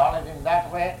receive knowledge in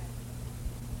that way.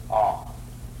 Or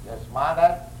your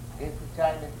mother gives the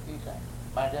child education.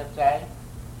 My dear child,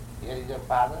 here is your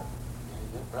father, here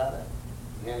is your brother,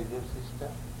 here is your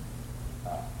sister.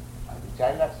 And the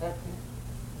child accepts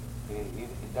it. He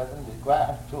doesn't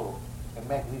require to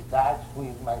make research who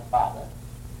is my father.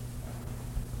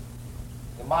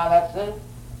 The mother says,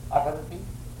 authority,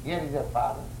 here is your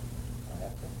father. And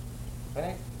that's it.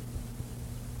 Finished.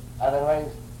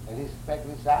 Otherwise, respect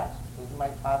research, who is my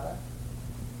father?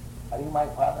 Are you my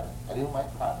father? Are you my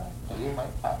father? Are you my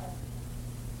father?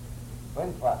 Where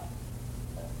is father?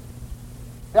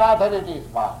 The authority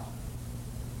is mine.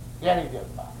 Here is your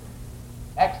father.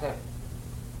 Accept.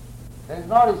 There is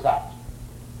no research.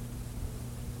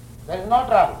 There is no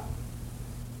trouble.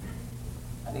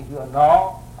 And if you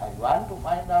know, I want to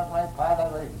find out my father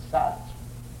by research,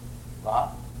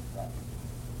 gone.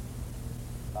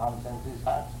 Nonsense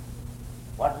research.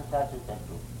 What research you can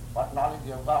do? What knowledge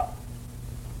you have got?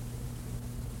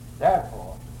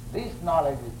 Therefore, this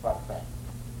knowledge is perfect.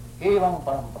 evam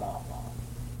parampara.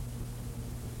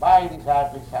 By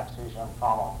disciplic succession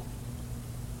from us.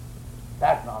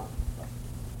 That knowledge.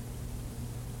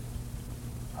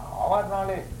 Our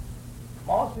knowledge,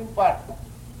 most important.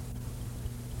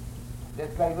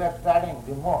 Just like we are studying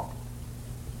the moon.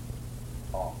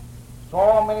 Oh,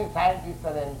 so many scientists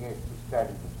are engaged to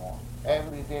study the moon.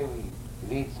 Every day we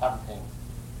read something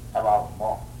about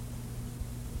moon.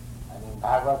 And in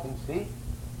Bhagavatam you see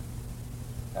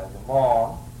that the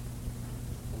moon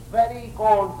is very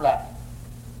cold planet.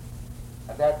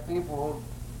 And that people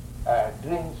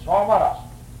drink somaras.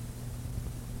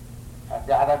 And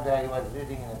the other day I was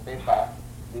reading in a paper,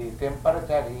 the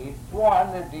temperature is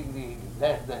 200 degrees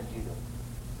less than zero.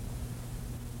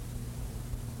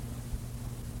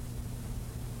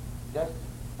 Just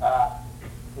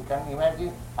you can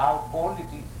imagine how cold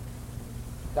it is.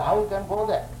 So how you can go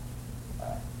there?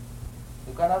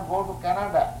 You cannot go to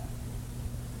Canada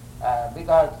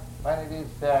because when it is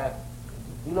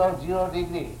below 0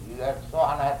 degree, you are so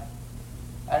unhappy.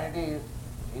 And it is,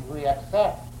 if we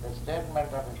accept the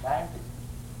statement of the scientist,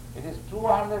 it is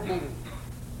 200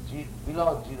 degrees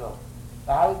below 0.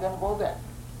 So how you can go there?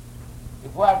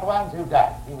 If you at once you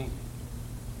die immediately.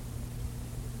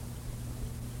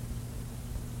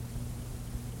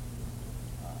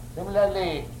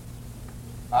 Similarly,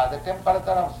 the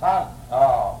temperature of sun,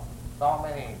 so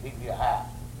many degrees high,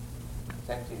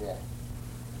 centigrade.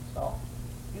 So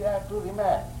you have to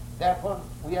remain. Therefore,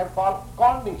 we are called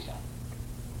conditioned.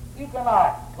 You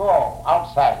cannot go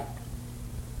outside.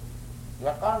 You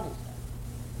are conditioned.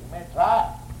 You may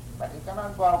try, but you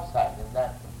cannot go outside in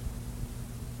that way.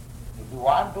 If you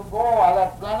want to go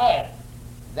other planet,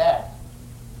 then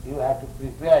you have to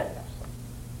prepare yourself.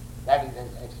 That is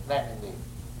explained in the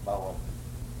Bhagavad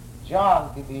Gita.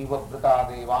 Janti deva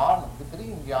brata devan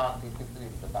pitrim janti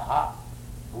pitrim brataha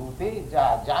bhute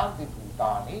ja janti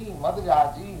bhutani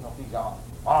madjaji napi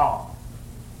janti ma.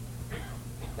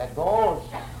 That those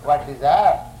who are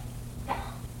desire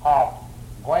of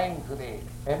going to the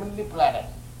heavenly planet,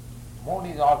 moon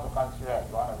is also considered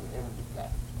one of the heavenly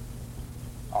planets.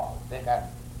 Or they can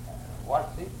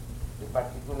worship the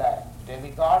particular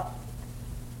demigod.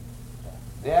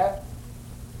 There,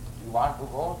 you want to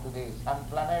go to the sun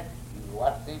planet, you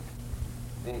worship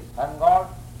the sun god,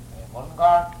 the moon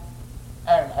god,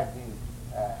 and at the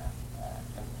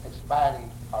expiry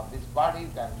of this body,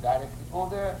 you can directly go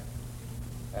there.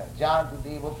 Janti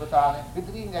deva pratane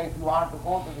pitringa, if you want to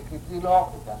go to the Pitri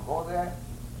Lok, you can go there.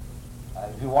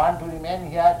 If you want to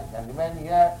remain here, you can remain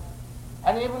here.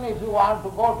 And even if you want to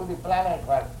go to the planet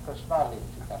where Krishna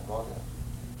lives, you can go there.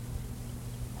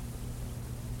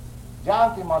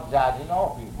 Janti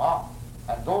madjajino pima.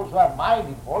 And those who are my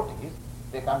devotees,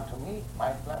 they come to me,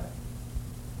 my planet.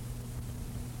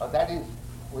 So that is,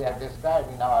 we have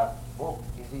described in our book,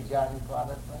 Easy Journey to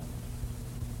Other Planets.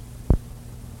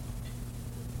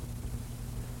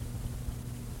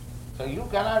 So you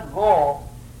cannot go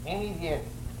immediately.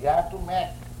 You have to make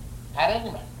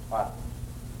arrangement for it.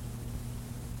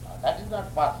 That is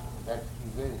not possible. That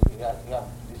you have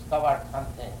discovered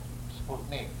something,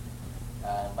 Sputnik,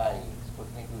 by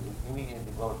Sputnik you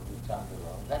immediately go to the Chandra.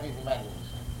 That is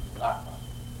imagination, not possible.